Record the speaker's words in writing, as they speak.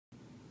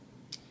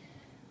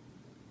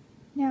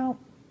Now,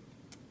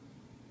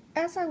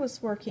 as I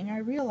was working, I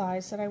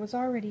realized that I was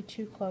already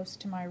too close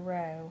to my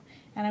row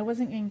and I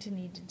wasn't going to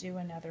need to do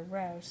another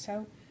row.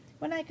 So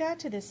when I got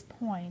to this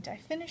point, I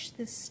finished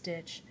this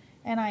stitch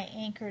and I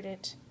anchored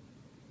it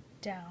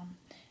down.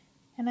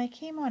 And I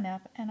came on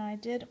up and I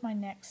did my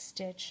next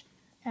stitch,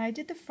 and I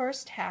did the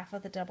first half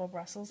of the double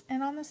Brussels,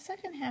 and on the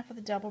second half of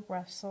the double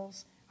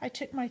Brussels I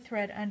took my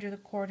thread under the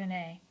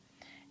coordinate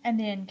and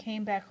then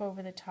came back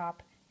over the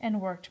top and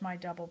worked my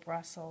double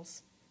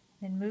Brussels,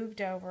 then moved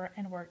over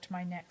and worked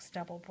my next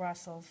double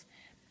Brussels.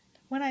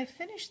 When I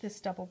finished this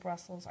double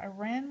Brussels, I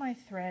ran my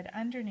thread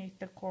underneath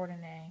the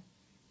coordinate,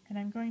 and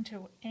I'm going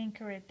to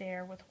anchor it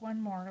there with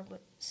one more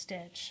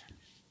stitch,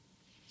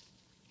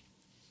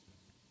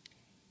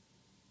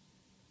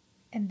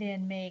 and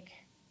then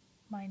make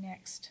my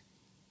next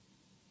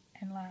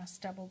and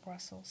last double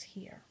Brussels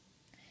here.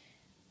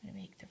 I'm going to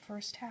make the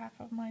first half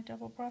of my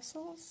double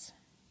Brussels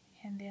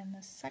and then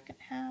the second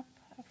half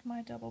of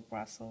my double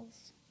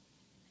Brussels.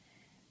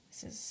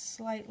 This is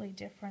slightly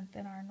different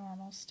than our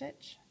normal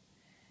stitch,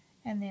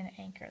 and then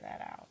anchor that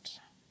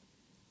out.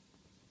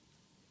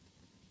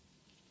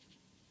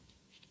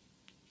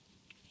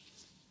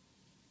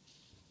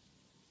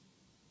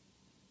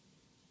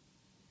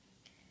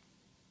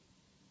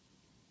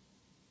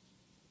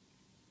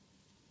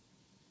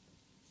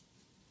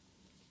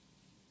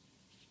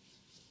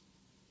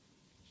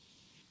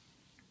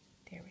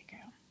 There we go.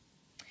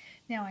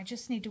 Now I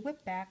just need to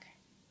whip back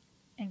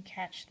and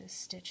catch this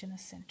stitch in the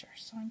center.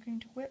 So I'm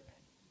going to whip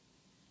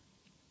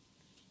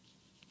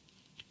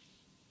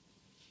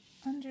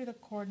under the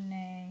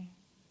coordinate,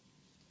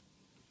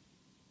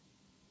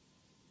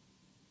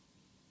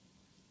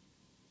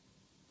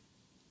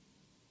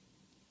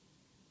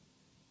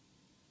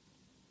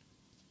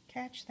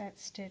 catch that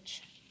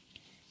stitch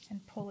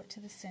and pull it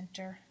to the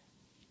center,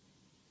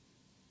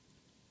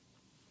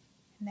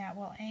 and that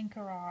will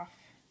anchor off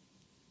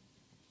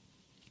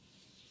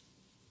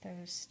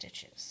those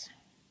stitches.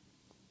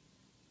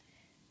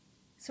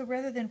 So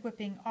rather than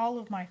whipping all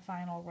of my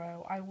final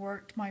row, I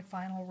worked my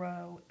final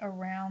row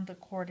around the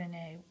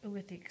coordinate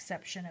with the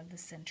exception of the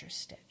center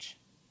stitch.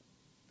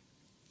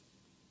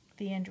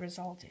 The end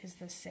result is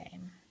the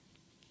same.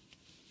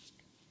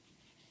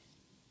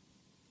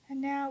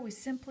 And now we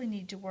simply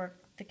need to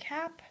work the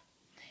cap,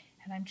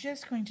 and I'm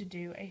just going to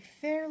do a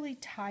fairly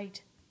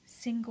tight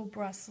single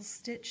Brussels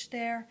stitch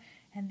there,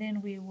 and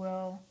then we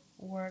will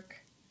work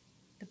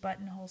the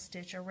buttonhole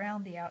stitch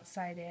around the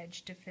outside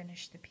edge to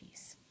finish the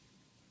piece.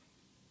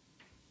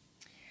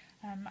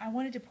 I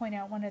wanted to point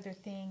out one other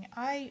thing.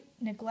 I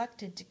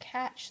neglected to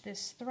catch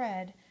this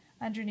thread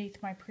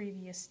underneath my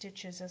previous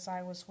stitches as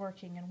I was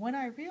working, and when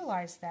I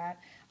realized that,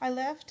 I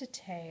left a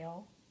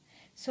tail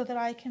so that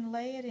I can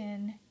lay it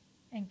in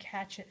and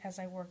catch it as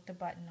I work the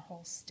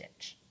buttonhole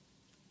stitch.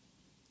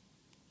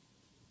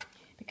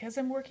 Because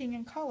I'm working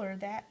in color,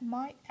 that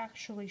might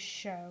actually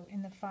show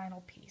in the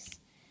final piece.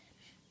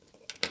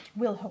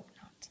 We'll hope not.